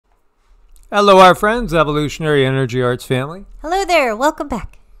Hello, our friends, Evolutionary Energy Arts family. Hello there. Welcome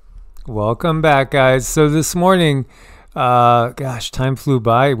back. Welcome back, guys. So this morning, gosh, time flew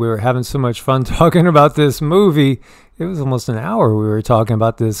by. We were having so much fun talking about this movie. It was almost an hour we were talking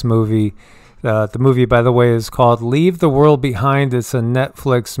about this movie. The movie, by the way, is called Leave the World Behind. It's a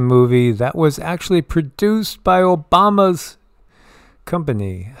Netflix movie that was actually produced by Obama's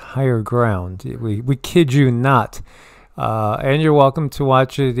company, Higher Ground. We kid you not. And you're welcome to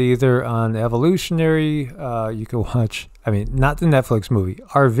watch it either on Evolutionary. You can watch, not the Netflix movie,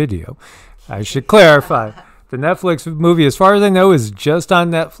 our video. I should clarify. The Netflix movie, as far as I know, is just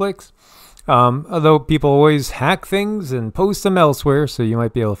on Netflix. Although people always hack things and post them elsewhere, so you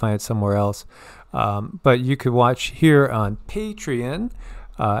might be able to find it somewhere else. But you could watch here on Patreon,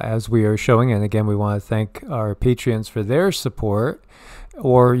 as we are showing. And again, we want to thank our Patreons for their support.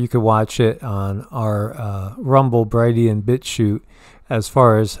 Or you could watch it on our Rumble, Brighteon, Bitchute, as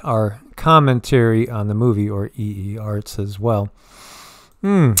far as our commentary on the movie, or EEARTS as well.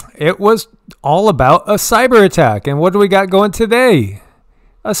 It was all about a cyber attack. And what do we got going today?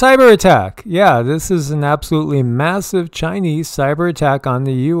 A cyber attack. Yeah, this is an absolutely massive Chinese cyber attack on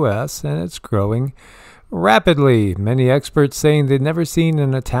the U.S., and it's growing rapidly. Many experts saying they've never seen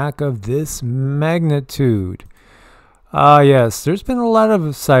an attack of this magnitude. Yes, there's been a lot of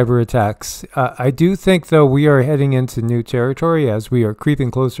cyber attacks. I do think, though, we are heading into new territory as we are creeping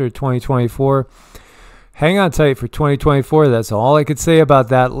closer to 2024. Hang on tight for 2024. That's all I could say about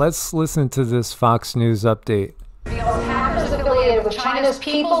that. Let's listen to this Fox News update. Hackers affiliated with China's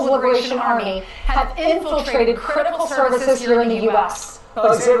People's Liberation Army have infiltrated critical services here in the U.S.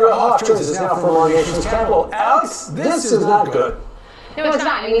 Alexandra Hoftrins is now from our nation's capital. Alex, this is not good. No, it's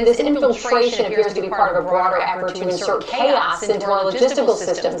not. This infiltration appears to be part of a broader effort to insert chaos into our logistical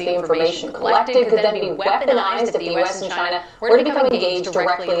systems. The information collected could then be weaponized if the U.S. and China were to become engaged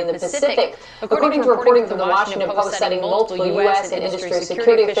directly in the Pacific. According to reporting from the Washington Post citing multiple U.S. and industry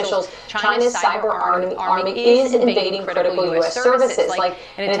security officials, China's cyber army is invading critical U.S. services, like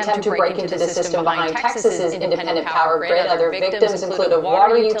an attempt to break into the system behind Texas's independent power grid. Other victims include a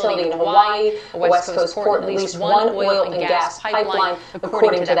water utility in Hawaii, a West Coast port, and at least one oil and gas pipeline,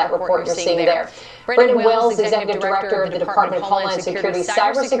 according to that report you're seeing there. Brendan Wells, executive director of the Department of Homeland Security's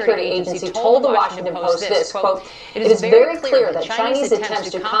cybersecurity agency, told the Washington Post this, quote, "It is very clear that Chinese attempts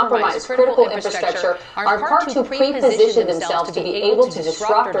to compromise critical infrastructure are in part to pre-position themselves to be able to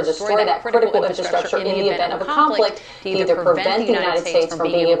disrupt or destroy that critical infrastructure in the event of a conflict, to either prevent the United States from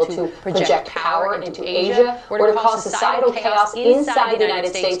being able to project power into Asia, or to cause societal chaos inside the United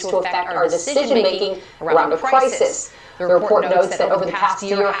States to affect our decision-making around a crisis." The report notes that over the past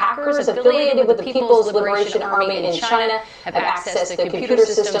year, hackers affiliated with the People's Liberation Army in China have accessed the computer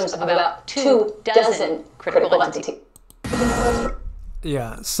systems of about 24 critical entities.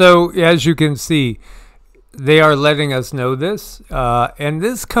 Yeah, so as you can see, they are letting us know this. And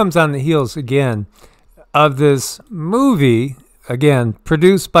this comes on the heels, again, of this movie, again,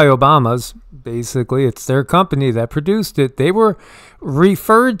 produced by Obama's. Basically, it's their company that produced it. They were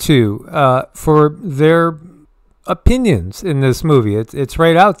referred to for their opinions in this movie. It's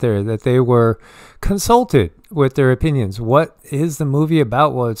right out there that they were consulted with their opinions. What is the movie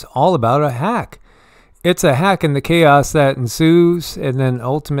about? Well, it's all about a hack. It's a hack and the chaos that ensues, and then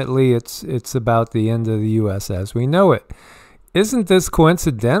ultimately it's about the end of the U.S. as we know it. Isn't this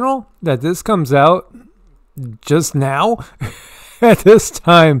coincidental that this comes out just now at this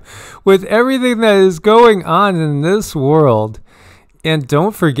time with everything that is going on in this world? And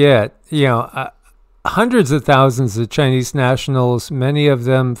don't forget, hundreds of thousands of Chinese nationals, many of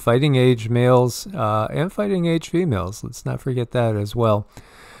them fighting age males and fighting age females. Let's not forget that as well.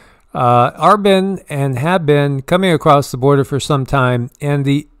 Are been and have been coming across the border for some time, and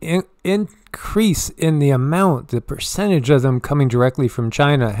the increase in the amount, the percentage of them coming directly from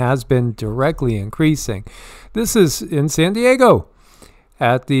China has been directly increasing. This is in San Diego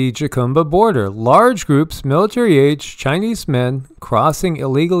at the Jacumba border. Large groups, military-age Chinese men crossing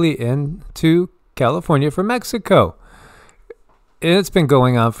illegally into California from Mexico. It's been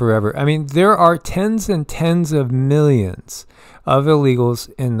going on forever. There are tens and tens of millions of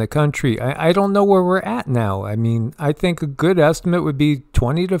illegals in the country. I don't know where we're at now. I think a good estimate would be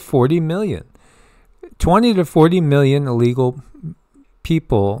 20 to 40 million. 20 to 40 million illegal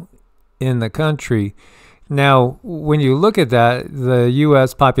people in the country. Now, when you look at that, the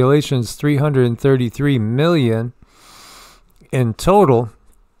U.S. population is 333 million in total.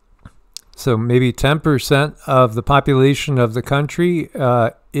 So maybe 10% of the population of the country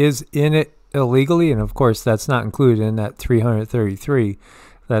is in it illegally. And of course, that's not included in that 333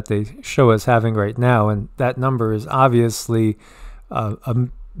 that they show us having right now. And that number is obviously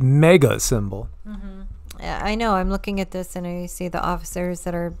mega symbol. I know. I'm looking at this and I see the officers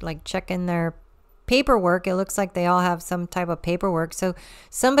that are like checking their paperwork. It looks like they all have some type of paperwork. So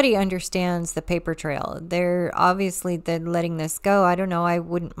somebody understands the paper trail. They're obviously then letting this go. I don't know. I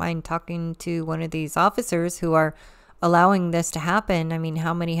wouldn't mind talking to one of these officers who are allowing this to happen. I mean,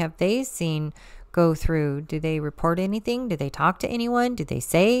 how many have they seen go through? Do they report anything? Do they talk to anyone? Do they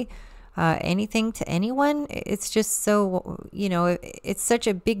say anything to anyone? It's just so, you know, it's such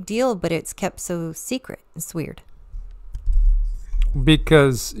a big deal, but it's kept so secret. It's weird.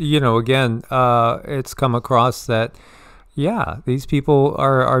 Because, you know, again, it's come across that, yeah, these people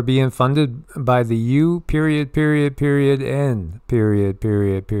are being funded by the U period, period, period, N period,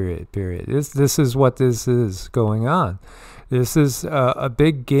 period, period, period. This is what this is going on. This is a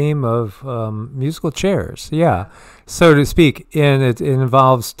big game of musical chairs, yeah, so to speak. And it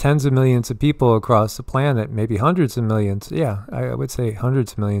involves tens of millions of people across the planet, maybe hundreds of millions. Yeah, I would say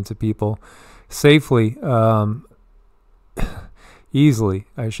hundreds of millions of people safely, easily,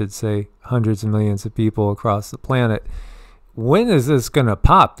 I should say, hundreds of millions of people across the planet. When is this going to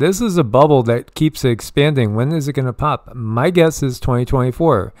pop? This is a bubble that keeps expanding. When is it going to pop? My guess is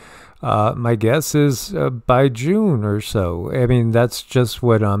 2024. My guess is by June or so. I mean, that's just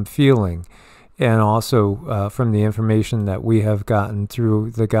what I'm feeling. And also from the information that we have gotten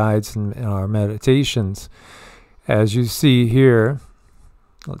through the guides and our meditations. As you see here,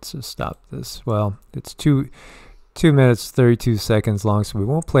 let's just stop this. Well, it's 2 minutes, 32 seconds long, so we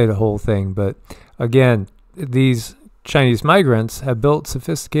won't play the whole thing. But again, these Chinese migrants have built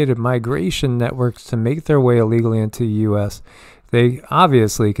sophisticated migration networks to make their way illegally into the U.S. They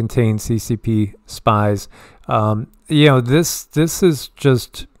obviously contain CCP spies. You know, this is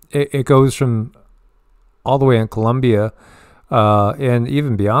just, it goes from all the way in Colombia and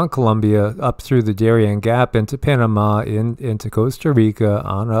even beyond Colombia up through the Darien Gap into Panama, into Costa Rica,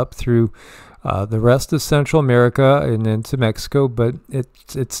 on up through the rest of Central America and into Mexico. But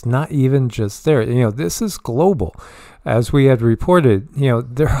it's not even just there. You know, this is global. As we had reported, you know,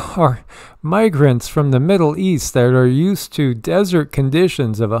 there are migrants from the Middle East that are used to desert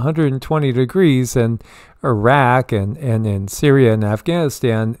conditions of 120 degrees in Iraq and in Syria and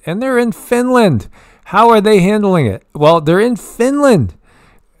Afghanistan, and they're in Finland. How are they handling it? Well, they're in Finland.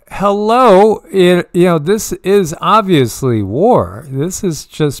 Hello, you know, this is obviously war. This is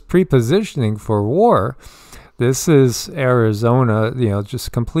just prepositioning for war. This is Arizona, you know,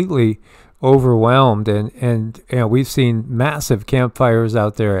 just completely overwhelmed, and you know, we've seen massive campfires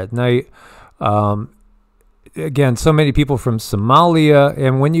out there at night. Again, so many people from Somalia,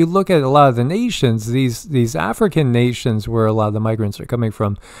 and when you look at a lot of the nations, these African nations where a lot of the migrants are coming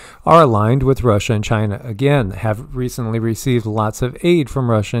from are aligned with Russia and China. Again, have recently received lots of aid from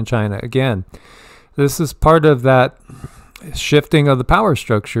Russia and China. Again, this is part of that shifting of the power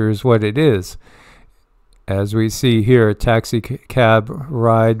structure is what it is. As we see here, a taxi cab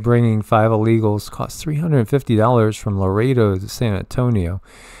ride bringing 5 illegals cost $350 from Laredo to San Antonio.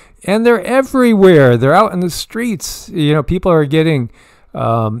 And they're everywhere. They're out in the streets. You know, people are getting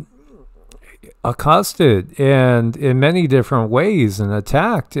accosted and in many different ways and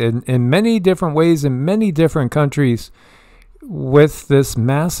attacked in many different ways in many different countries with this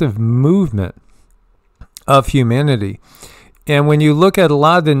massive movement of humanity. And when you look at a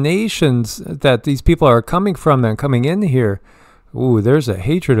lot of the nations that these people are coming from and coming in here, ooh, there's a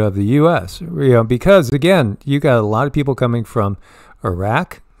hatred of the U.S. You know, because, again, you got a lot of people coming from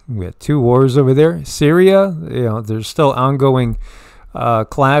Iraq. We had 2 wars over there. Syria, you know, there's still ongoing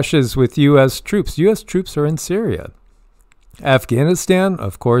clashes with U.S. troops. U.S. troops are in Syria. Afghanistan,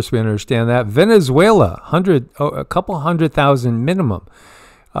 of course, we understand that. Venezuela, a couple 100,000 minimum.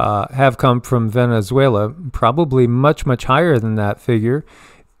 Have come from Venezuela, probably much, much higher than that figure.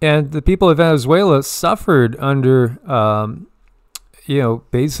 And the people of Venezuela suffered under, you know,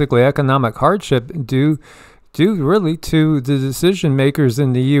 basically economic hardship due really to the decision makers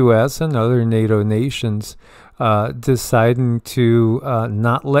in the U.S. and other NATO nations deciding to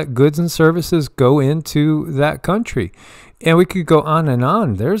not let goods and services go into that country. And we could go on and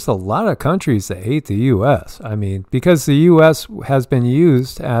on. There's a lot of countries that hate the U.S. I mean, because the U.S. has been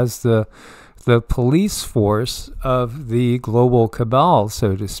used as the police force of the global cabal,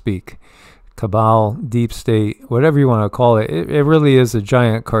 so to speak. Cabal, deep state, whatever you want to call it. It really is a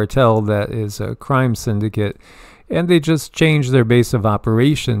giant cartel that is a crime syndicate. And they just changed their base of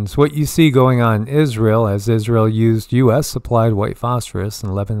operations. What you see going on in Israel, as Israel used U.S.-supplied white phosphorus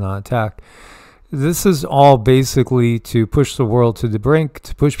in Lebanon attack, this is all basically to push the world to the brink,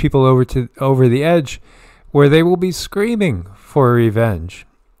 to push people over the edge, where they will be screaming for revenge.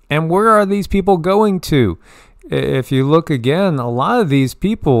 And where are these people going to? If you look again, a lot of these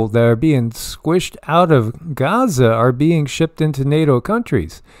people that are being squished out of Gaza are being shipped into NATO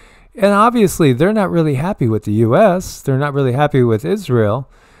countries. And obviously, they're not really happy with the U.S. They're not really happy with Israel.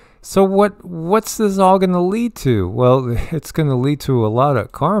 So what's this all going to lead to? Well, it's going to lead to a lot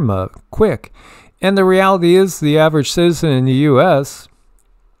of karma quick. And the reality is the average citizen in the U.S.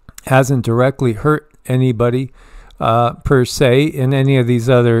 hasn't directly hurt anybody per se in any of these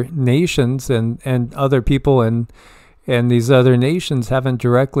other nations, and other people and these other nations haven't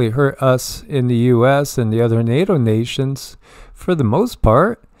directly hurt us in the U.S. and the other NATO nations for the most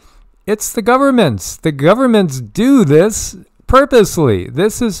part. It's the governments. The governments do this purposely.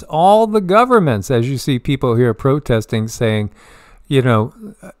 This is all the governments, as you see people here protesting, saying, you know,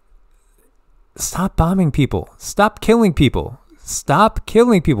 stop bombing people. Stop killing people. Stop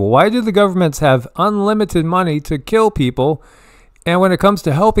killing people. Why do the governments have unlimited money to kill people, and when it comes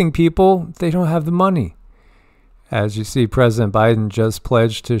to helping people, they don't have the money? As you see, President Biden just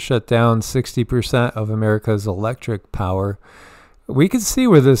pledged to shut down 60% of America's electric power. We can see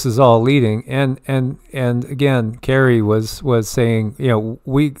where this is all leading, and again, Kerry was saying, you know,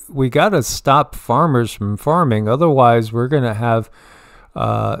 we got to stop farmers from farming, otherwise we're going to have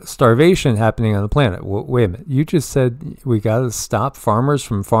starvation happening on the planet. Wait a minute, you just said we got to stop farmers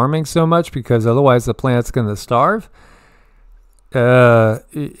from farming so much because otherwise the planet's going to starve?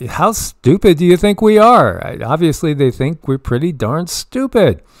 How stupid do you think we are? Obviously, they think we're pretty darn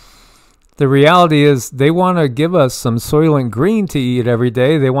stupid. The reality is they want to give us some Soylent Green to eat every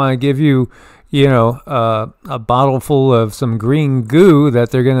day. They want to give you, you know, a bottle full of some green goo that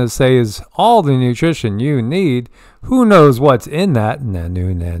they're going to say is all the nutrition you need. Who knows what's in that?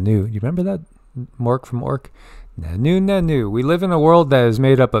 Nanu, nanu. You remember that? Mork from Ork? Nanu, nanu. We live in a world that is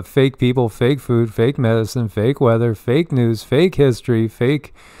made up of fake people, fake food, fake medicine, fake weather, fake news, fake history,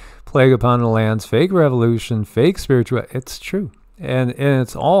 fake plague upon the lands, fake revolution, fake spiritual. It's true. And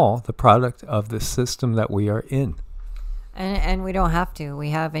it's all the product of the system that we are in. And we don't have to. We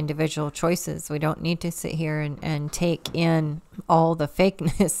have individual choices. We don't need to sit here and take in all the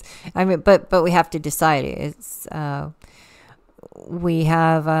fakeness. I mean, but we have to decide. It's we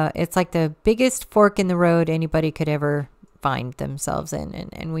have it's like the biggest fork in the road anybody could ever find themselves in,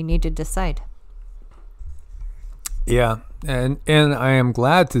 and we need to decide. Yeah, and I am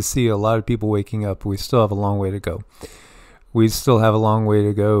glad to see a lot of people waking up. We still have a long way to go. We still have a long way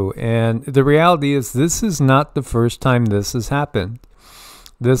to go. And the reality is this is not the first time this has happened.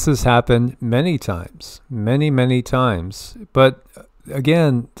 This has happened many times, many times. But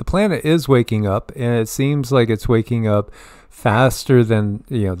again, the planet is waking up, and it seems like it's waking up faster than,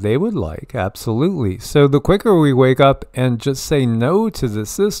 you know, they would like. Absolutely. So the quicker we wake up and just say no to the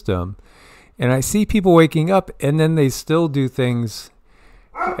system, and I see people waking up and then they still do things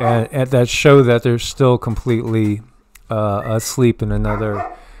and that show that they're still completely asleep in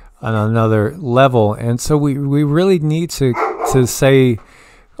another level. And so we really need to say,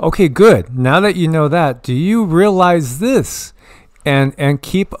 okay, good, now that you know that, do you realize this? And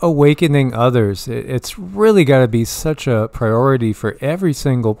keep awakening others. It's really got to be such a priority for every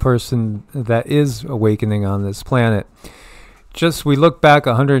single person that is awakening on this planet. Just, we look back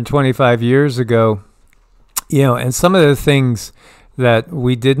 125 years ago, you know, and some of the things that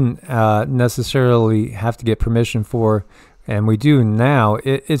we didn't necessarily have to get permission for, and we do now,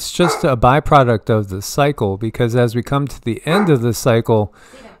 it's just a byproduct of the cycle, because as we come to the end of the cycle,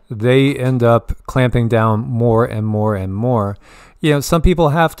 they end up clamping down more and more and more. You know, some people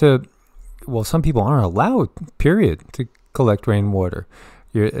have to, well, some people aren't allowed, period, to collect rainwater.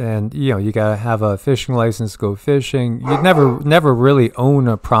 And, you know, you got to have a fishing license to go fishing. You'd never really own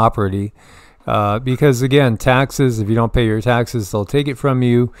a property. Because again, taxes, if you don't pay your taxes, they'll take it from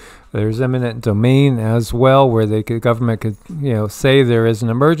you. There's eminent domain as well, where government could, you know, say there is an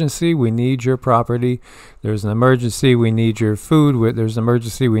emergency, we need your property. There's an emergency, we need your food. There's an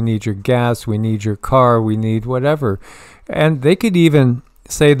emergency, we need your gas, we need your car, we need whatever. And they could even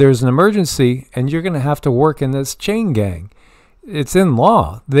say there's an emergency and you're going to have to work in this chain gang. It's in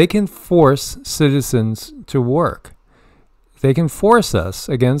law. They can force citizens to work. They can force us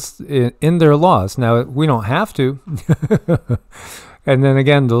against in their laws. Now, we don't have to. And then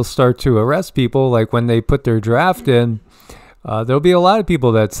again, they'll start to arrest people. Like when they put their draft in, there'll be a lot of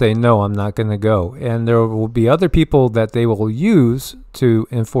people that say, no, I'm not going to go. And there will be other people that they will use to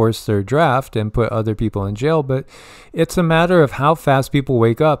enforce their draft and put other people in jail. But it's a matter of how fast people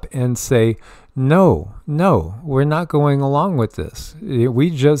wake up and say, no, we're not going along with this. We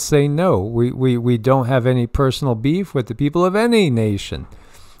just say no. We don't have any personal beef with the people of any nation.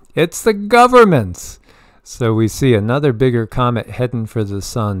 It's the governments. So we see another bigger comet heading for the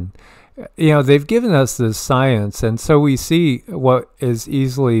sun. they've given us this science, and so we see what is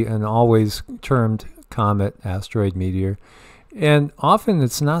easily and always termed comet, asteroid, meteor. And often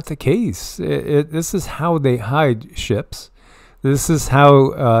it's not the case. This is how they hide ships. This is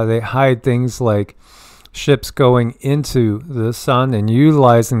how they hide things like ships going into the sun and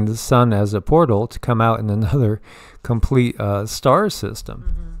utilizing the sun as a portal to come out in another complete star system.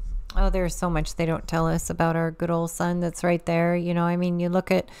 Mm-hmm. Oh, there's so much they don't tell us about our good old sun that's right there. I mean, you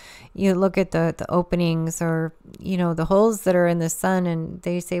look at the openings, or, the holes that are in the sun, and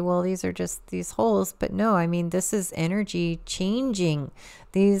they say, well, these are just these holes. But no, I mean, this is energy changing.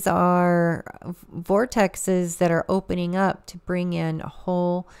 These are vortexes that are opening up to bring in a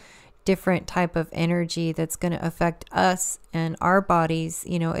whole different type of energy that's going to affect us and our bodies.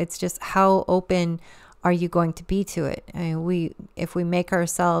 It's just how open are you going to be to it? I mean, if we make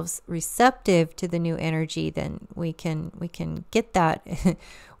ourselves receptive to the new energy, then we can get that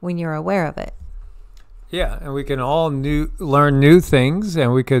when you're aware of it. Yeah, and we can all learn new things,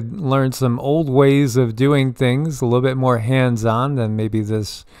 and we could learn some old ways of doing things a little bit more hands-on than maybe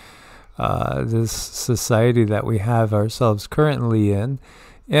this society that we have ourselves currently in.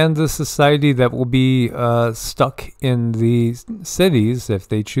 And the society that will be stuck in the cities, if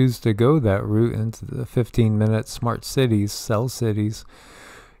they choose to go that route into the 15-minute smart cities, cell cities.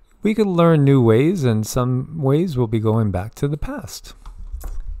 We could learn new ways, and some ways will be going back to the past.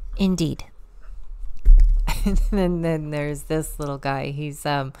 Indeed. And then there's this little guy. He's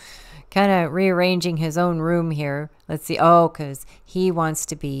kind of rearranging his own room here. Let's see. Oh, because he wants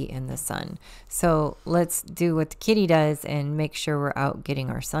to be in the sun. So let's do what the kitty does and make sure we're out getting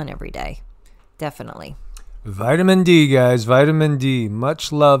our sun every day. Definitely. Vitamin D, guys. Vitamin D.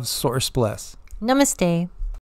 Much love. Source bless. Namaste.